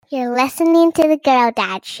You're listening to The Girl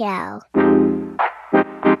Dad Show.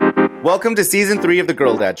 Welcome to Season 3 of The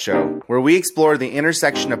Girl Dad Show, where we explore the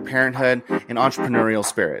intersection of parenthood and entrepreneurial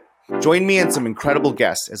spirit. Join me and some incredible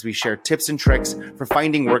guests as we share tips and tricks for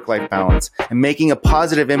finding work-life balance and making a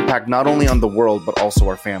positive impact not only on the world, but also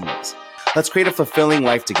our families. Let's create a fulfilling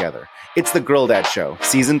life together. It's The Girl Dad Show,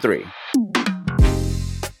 Season 3.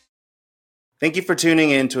 Thank you for tuning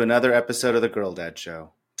in to another episode of The Girl Dad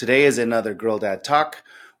Show. Today is another Girl Dad Talk,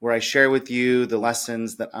 where I share with you the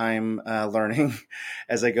lessons that I'm learning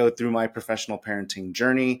as I go through my professional parenting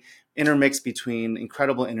journey, intermixed between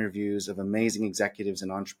incredible interviews of amazing executives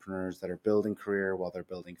and entrepreneurs that are building career while they're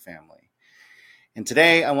building family. And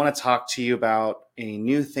today I want to talk to you about a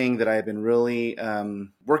new thing that I've been really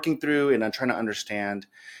working through and I'm trying to understand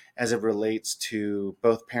as it relates to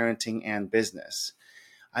both parenting and business.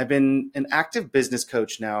 I've been an active business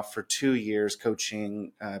coach now for 2 years,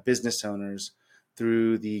 coaching business owners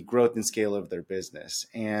through the growth and scale of their business.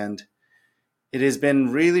 And it has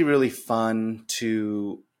been really, really fun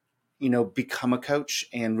to, become a coach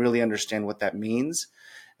and really understand what that means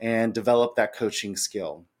and develop that coaching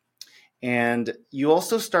skill. And you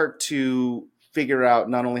also start to figure out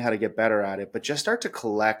not only how to get better at it, but just start to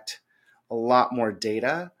collect a lot more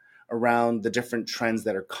data around the different trends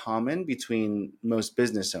that are common between most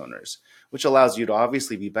business owners, which allows you to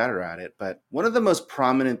obviously be better at it. But one of the most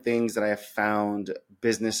prominent things that I have found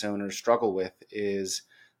business owners struggle with is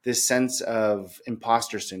this sense of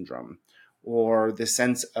imposter syndrome or the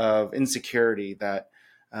sense of insecurity that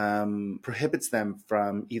prohibits them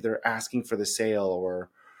from either asking for the sale or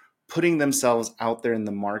putting themselves out there in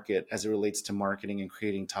the market as it relates to marketing and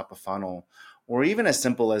creating top of funnel, or even as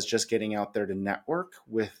simple as just getting out there to network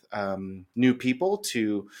with new people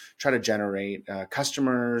to try to generate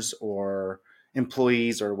customers or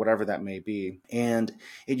employees or whatever that may be. And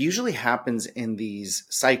it usually happens in these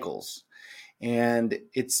cycles. And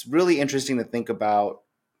it's really interesting to think about,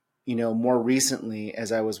 more recently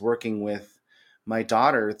as I was working with my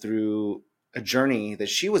daughter through a journey that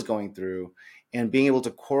she was going through and being able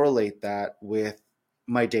to correlate that with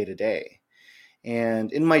my day-to-day.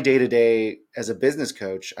 And in my day-to-day as a business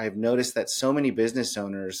coach, I've noticed that so many business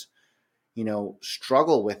owners,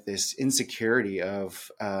 struggle with this insecurity of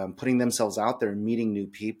putting themselves out there and meeting new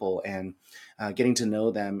people and getting to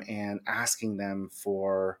know them and asking them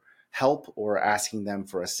for help or asking them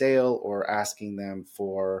for a sale or asking them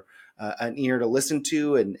for an ear to listen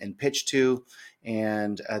to and pitch to.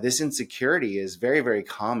 And this insecurity is very, very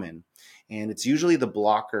common. And it's usually the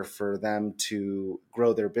blocker for them to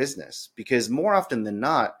grow their business because more often than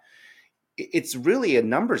not, it's really a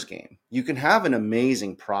numbers game. You can have an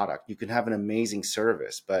amazing product, you can have an amazing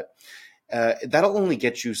service, but that'll only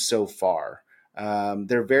get you so far.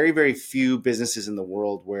 There are very, very few businesses in the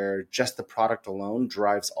world where just the product alone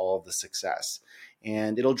drives all of the success.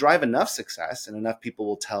 And it'll drive enough success and enough people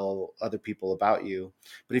will tell other people about you.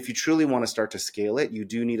 But if you truly want to start to scale it, you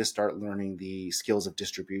do need to start learning the skills of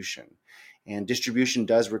distribution. And distribution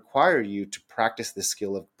does require you to practice the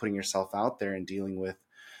skill of putting yourself out there and dealing with,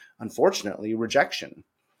 unfortunately, rejection.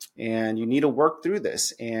 And you need to work through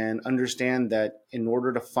this and understand that in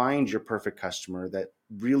order to find your perfect customer that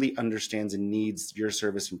really understands and needs your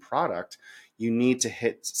service and product, you need to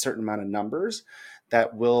hit a certain amount of numbers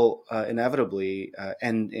that will inevitably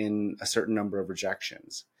end in a certain number of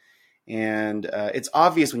rejections. And it's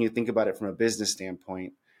obvious when you think about it from a business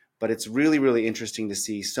standpoint, but it's really, really interesting to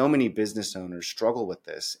see so many business owners struggle with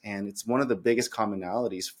this. And it's one of the biggest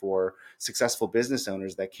commonalities for successful business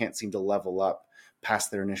owners that can't seem to level up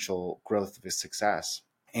past their initial growth of success.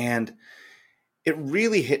 And it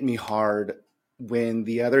really hit me hard when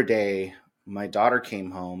the other day my daughter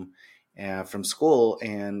came home from school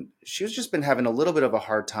and she was just been having a little bit of a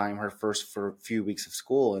hard time her first for a few weeks of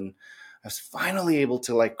school. And I was finally able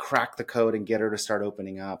to crack the code and get her to start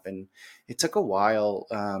opening up. And it took a while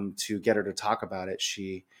to get her to talk about it.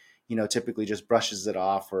 She, typically just brushes it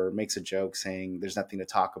off or makes a joke saying there's nothing to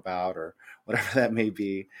talk about or whatever that may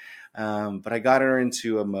be. But I got her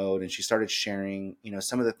into a mode and she started sharing,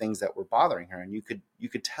 some of the things that were bothering her. And you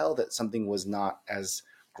could tell that something was not as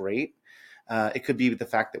great. It could be the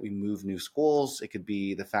fact that we moved new schools. It could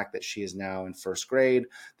be the fact that she is now in first grade.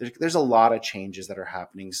 There's a lot of changes that are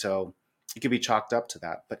happening. So it could be chalked up to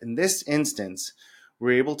that. But in this instance,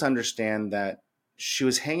 we're able to understand that she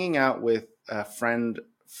was hanging out with friends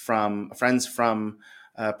from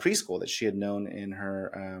preschool that she had known in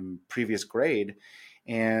her previous grade.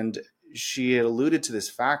 And she had alluded to this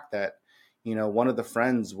fact that, one of the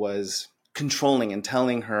friends was controlling and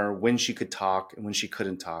telling her when she could talk and when she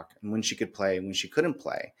couldn't talk and when she could play and when she couldn't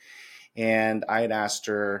play. And I had asked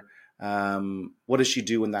her, what does she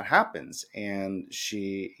do when that happens? And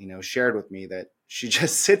she, shared with me that she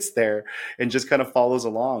just sits there and just kind of follows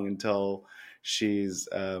along until she's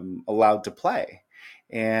allowed to play.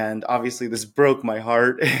 And obviously this broke my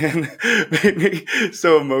heart and made me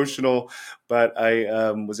so emotional, but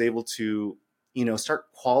I was able to,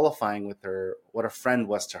 start qualifying with her what a friend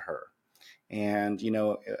was to her. And,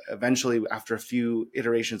 eventually after a few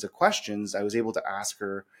iterations of questions, I was able to ask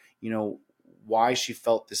her, why she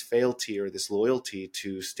felt this fealty or this loyalty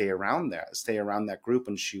to stay around that group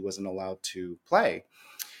when she wasn't allowed to play.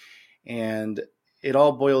 And it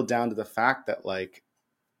all boiled down to the fact that like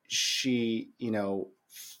she,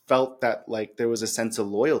 felt that like there was a sense of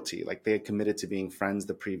loyalty, like they had committed to being friends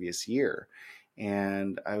the previous year.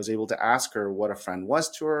 And I was able to ask her what a friend was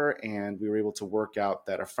to her. And we were able to work out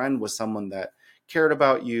that a friend was someone that cared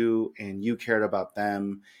about you and you cared about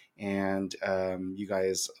them. And you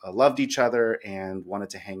guys loved each other and wanted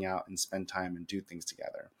to hang out and spend time and do things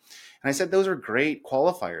together. And I said, those are great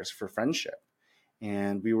qualifiers for friendship.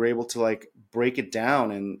 And we were able to like break it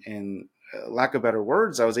down and lack of better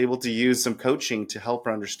words, I was able to use some coaching to help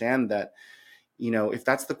her understand that, if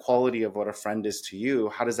that's the quality of what a friend is to you,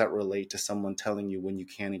 how does that relate to someone telling you when you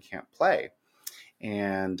can and can't play?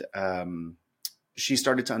 And she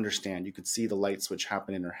started to understand. You could see the light switch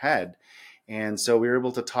happen in her head. And so we were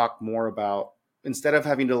able to talk more about, instead of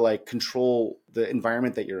having to like control the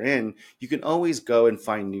environment that you're in, you can always go and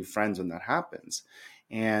find new friends when that happens.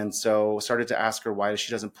 And so started to ask her why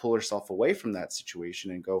she doesn't pull herself away from that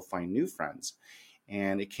situation and go find new friends.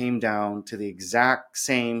 And it came down to the exact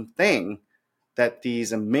same thing that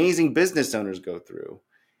these amazing business owners go through.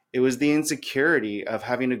 It was the insecurity of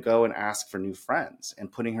having to go and ask for new friends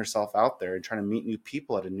and putting herself out there and trying to meet new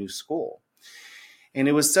people at a new school. And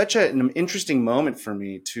it was such an interesting moment for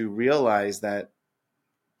me to realize that,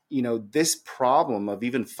 this problem of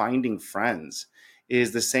even finding friends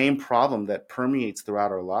is the same problem that permeates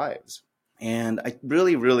throughout our lives. And I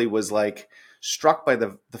really, really was like struck by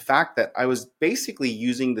the fact that I was basically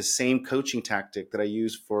using the same coaching tactic that I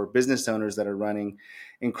use for business owners that are running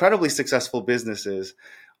incredibly successful businesses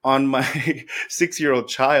on my 6-year-old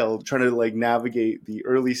child, trying to like navigate the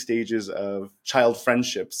early stages of child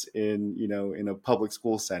friendships in a public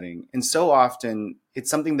school setting. And so often it's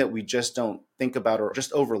something that we just don't think about or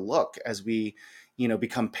just overlook as we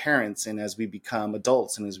become parents and as we become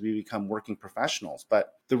adults and as we become working professionals.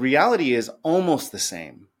 But the reality is almost the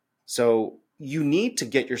same. So you need to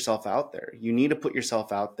get yourself out there. You need to put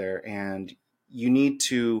yourself out there, and you need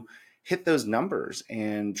to hit those numbers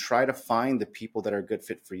and try to find the people that are a good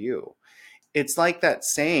fit for you. It's like that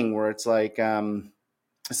saying where it's like,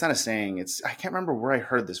 it's not a saying. I can't remember where I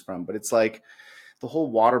heard this from, but it's like the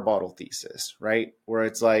whole water bottle thesis, right? Where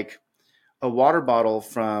it's like a water bottle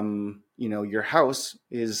from, your house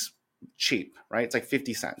is cheap, right? It's like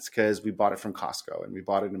 50 cents because we bought it from Costco and we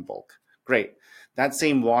bought it in bulk. Great. That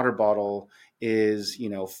same water bottle is,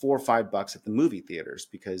 $4 or $5 at the movie theaters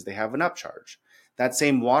because they have an upcharge. That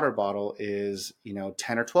same water bottle is, $10 or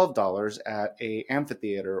 $12 at a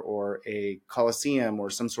amphitheater or a coliseum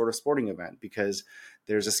or some sort of sporting event because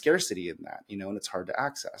there's a scarcity in that, and it's hard to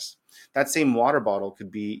access. That same water bottle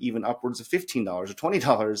could be even upwards of $15 or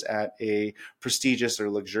 $20 at a prestigious or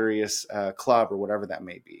luxurious club or whatever that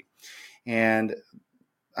may be. And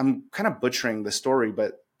I'm kind of butchering the story,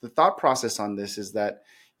 but the thought process on this is that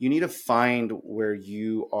you need to find where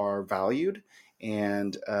you are valued.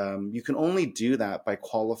 And you can only do that by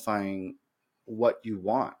qualifying what you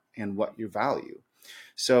want and what you value.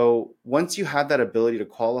 So once you have that ability to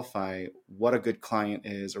qualify what a good client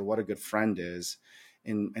is or what a good friend is,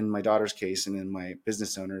 in my daughter's case and in my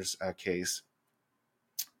business owner's case,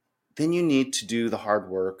 then you need to do the hard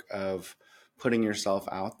work of putting yourself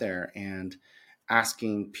out there and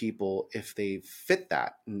asking people if they fit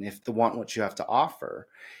that and if they want what you have to offer.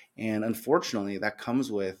 And unfortunately, that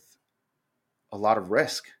comes with a lot of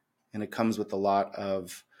risk, and it comes with a lot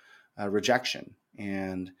of rejection.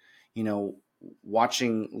 And,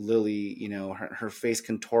 watching Lily, her face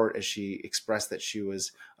contort as she expressed that she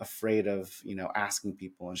was afraid of, asking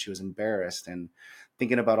people, and she was embarrassed, and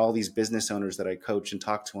thinking about all these business owners that I coach and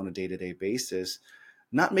talk to on a day-to-day basis,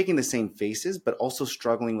 not making the same faces, but also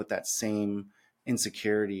struggling with that same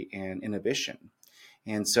insecurity and inhibition.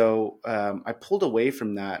 And so I pulled away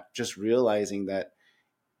from that, just realizing that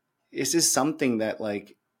this is something that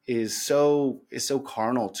like is so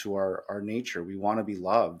carnal to our nature. We want to be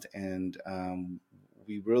loved, and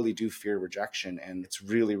we really do fear rejection, and it's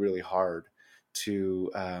really, really hard to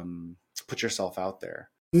put yourself out there.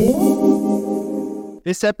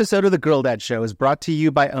 This episode of The Girl Dad Show is brought to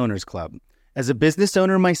you by Owners Club. As a business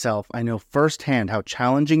owner myself, I know firsthand how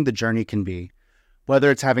challenging the journey can be.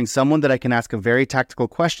 Whether it's having someone that I can ask a very tactical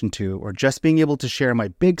question to, or just being able to share my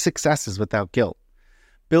big successes without guilt.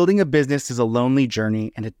 Building a business is a lonely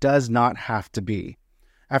journey, and it does not have to be.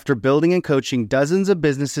 After building and coaching dozens of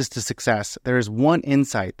businesses to success, there is one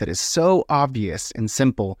insight that is so obvious and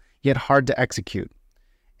simple, yet hard to execute.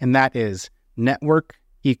 And that is network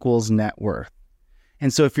equals net worth.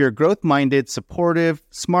 And so if you're a growth-minded, supportive,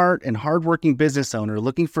 smart, and hardworking business owner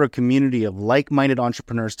looking for a community of like-minded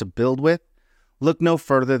entrepreneurs to build with, look no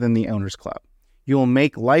further than the Owners Club. You will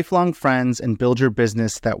make lifelong friends and build your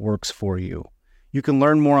business that works for you. You can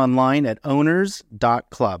learn more online at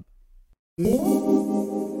owners.club.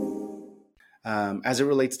 As it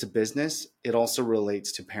relates to business, it also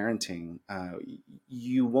relates to parenting.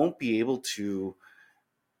 You won't be able to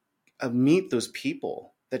meet those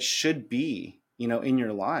people that should be, in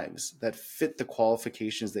your lives that fit the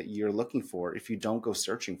qualifications that you're looking for if you don't go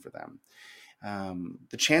searching for them.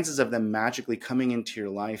 The chances of them magically coming into your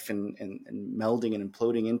life and melding and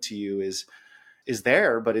imploding into you is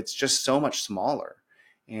there, but it's just so much smaller.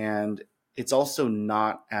 And it's also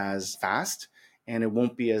not as fast, and it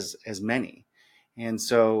won't be as many. And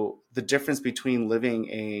so the difference between living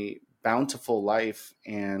a bountiful life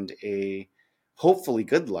and a hopefully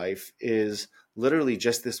good life is literally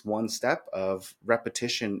just this one step of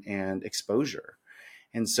repetition and exposure.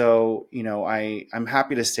 And so, I'm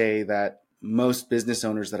happy to say that most business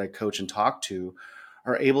owners that I coach and talk to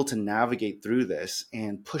are able to navigate through this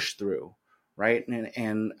and push through, right?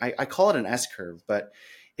 And I call it an S curve, but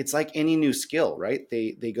it's like any new skill, right?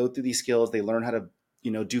 They go through these skills, they learn how to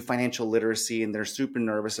do financial literacy, and they're super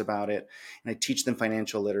nervous about it. And I teach them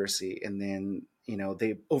financial literacy, and then,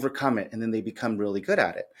 they overcome it, and then they become really good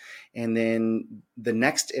at it. And then the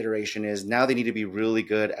next iteration is now they need to be really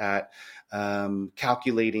good at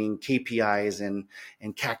calculating KPIs and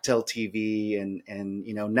CAC TV and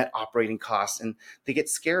net operating costs. And they get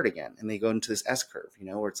scared again, and they go into this S curve,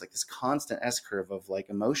 where it's like this constant S curve of like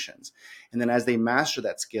emotions. And then as they master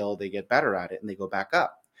that skill, they get better at it, and they go back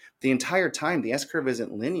up. The entire time, the S curve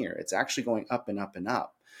isn't linear. It's actually going up and up and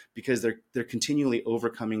up, because they're continually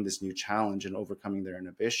overcoming this new challenge and overcoming their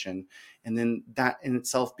inhibition. And then that in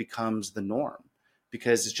itself becomes the norm,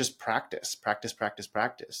 because it's just practice.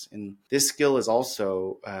 And this skill is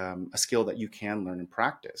also a skill that you can learn and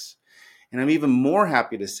practice. And I'm even more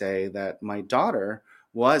happy to say that my daughter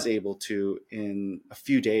was able to, in a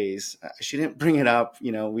few days, she didn't bring it up.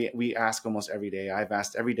 We ask almost every day. I've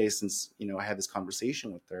asked every day since, I had this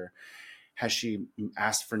conversation with her. Has she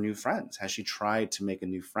asked for new friends? Has she tried to make a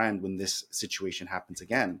new friend when this situation happens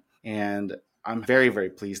again? And I'm very, very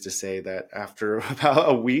pleased to say that after about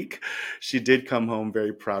a week, she did come home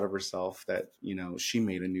very proud of herself that, she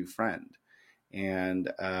made a new friend. And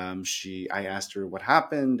I asked her what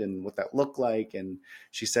happened and what that looked like. And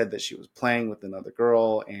she said that she was playing with another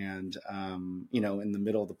girl. And, in the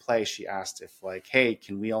middle of the play, she asked if like, hey,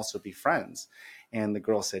 can we also be friends? And the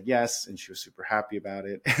girl said yes. And she was super happy about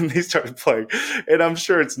it. And they started playing. And I'm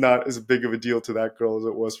sure it's not as big of a deal to that girl as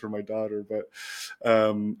it was for my daughter. But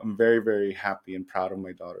I'm very, very happy and proud of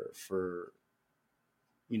my daughter for,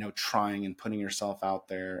 trying and putting herself out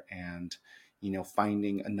there and,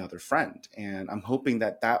 finding another friend. And I'm hoping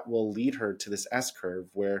that that will lead her to this S curve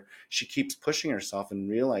where she keeps pushing herself and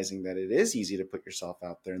realizing that it is easy to put yourself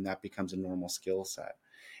out there, and that becomes a normal skill set.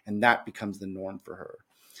 And that becomes the norm for her.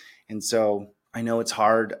 And so I know it's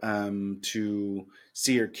hard to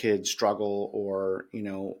see your kid struggle or,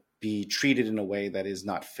 be treated in a way that is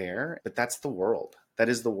not fair, but that's the world. That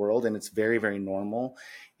is the world, and it's very, very normal.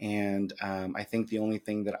 And I think the only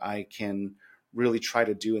thing that I can really try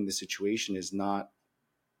to do in this situation is not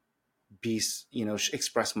be,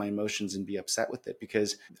 express my emotions and be upset with it,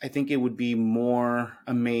 because I think it would be more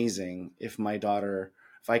amazing if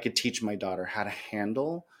I could teach my daughter how to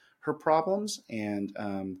handle her problems and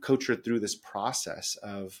coach her through this process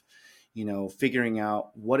of, figuring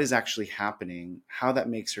out what is actually happening, how that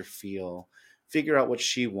makes her feel, figure out what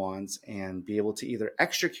she wants, and be able to either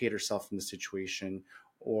extricate herself from the situation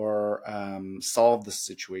or solve the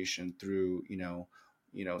situation through,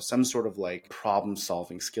 some sort of like problem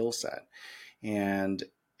solving skill set. And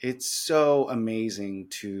it's so amazing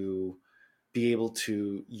to be able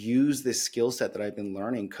to use this skill set that I've been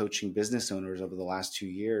learning coaching business owners over the last 2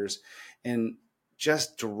 years and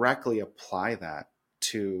just directly apply that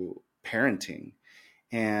to parenting.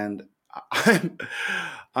 And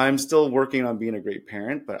I'm still working on being a great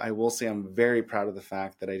parent, but I will say I'm very proud of the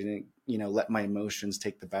fact that I didn't, let my emotions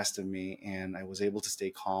take the best of me, and I was able to stay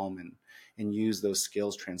calm and use those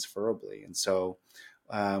skills transferably. And so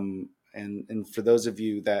And for those of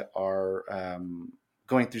you that are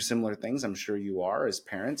going through similar things, I'm sure you are as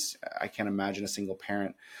parents. I can't imagine a single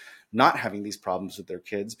parent not having these problems with their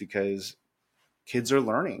kids, because kids are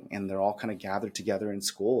learning and they're all kind of gathered together in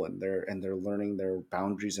school, and they're learning their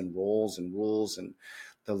boundaries and roles and rules, and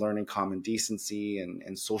they're learning common decency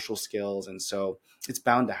and social skills. And so it's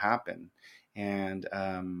bound to happen. And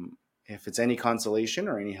if it's any consolation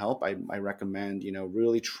or any help, I recommend,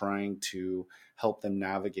 really trying to help them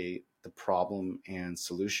navigate the problem and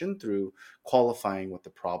solution through qualifying what the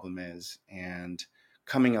problem is and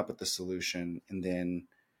coming up with the solution, and then,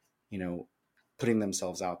 putting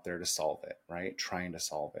themselves out there to solve it, right? Trying to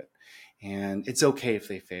solve it. And it's okay if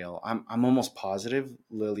they fail. I'm almost positive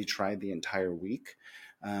Lily tried the entire week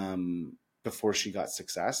before she got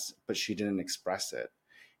success, but she didn't express it.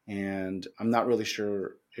 And I'm not really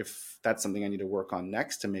sure if that's something I need to work on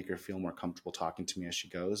next to make her feel more comfortable talking to me as she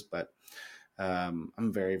goes. But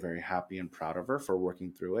I'm very, very happy and proud of her for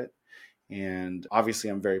working through it. And obviously,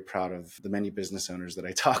 I'm very proud of the many business owners that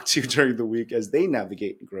I talk to during the week as they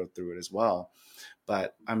navigate and grow through it as well.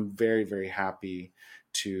 But I'm very, very happy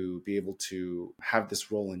to be able to have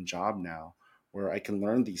this role and job now where I can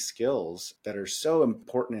learn these skills that are so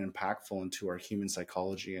important and impactful into our human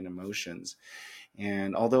psychology and emotions.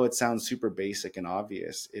 And although it sounds super basic and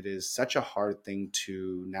obvious, it is such a hard thing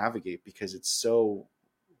to navigate because it's so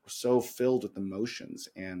filled with emotions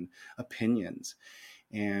and opinions.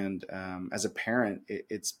 And as a parent,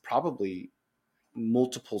 it's probably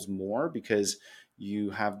multiples more, because you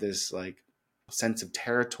have this like sense of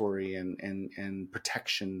territory and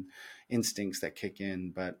protection instincts that kick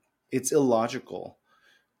in. But it's illogical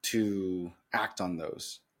to act on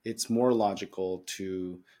those. It's more logical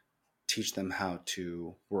to teach them how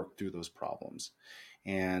to work through those problems.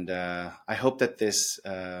 And I hope that this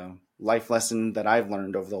life lesson that I've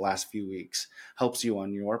learned over the last few weeks helps you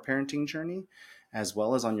on your parenting journey as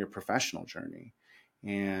well as on your professional journey.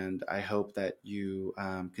 And I hope that you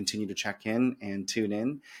continue to check in and tune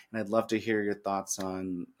in. And I'd love to hear your thoughts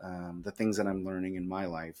on the things that I'm learning in my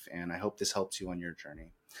life. And I hope this helps you on your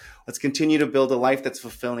journey. Let's continue to build a life that's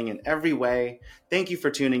fulfilling in every way. Thank you for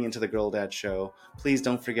tuning into the Girl Dad Show. Please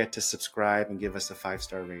don't forget to subscribe and give us a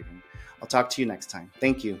 5-star rating. I'll talk to you next time.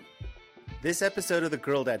 Thank you. This episode of the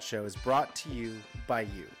Girl Dad Show is brought to you by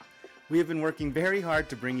you. We have been working very hard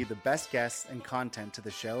to bring you the best guests and content to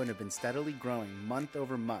the show and have been steadily growing month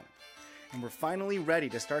over month. And we're finally ready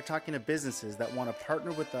to start talking to businesses that want to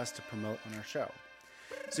partner with us to promote on our show.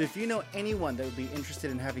 So if you know anyone that would be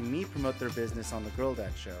interested in having me promote their business on The Girl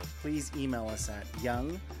Dad Show, please email us at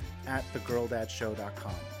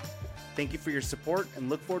young@thegirldadshow.com. Thank you for your support and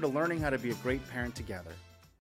look forward to learning how to be a great parent together.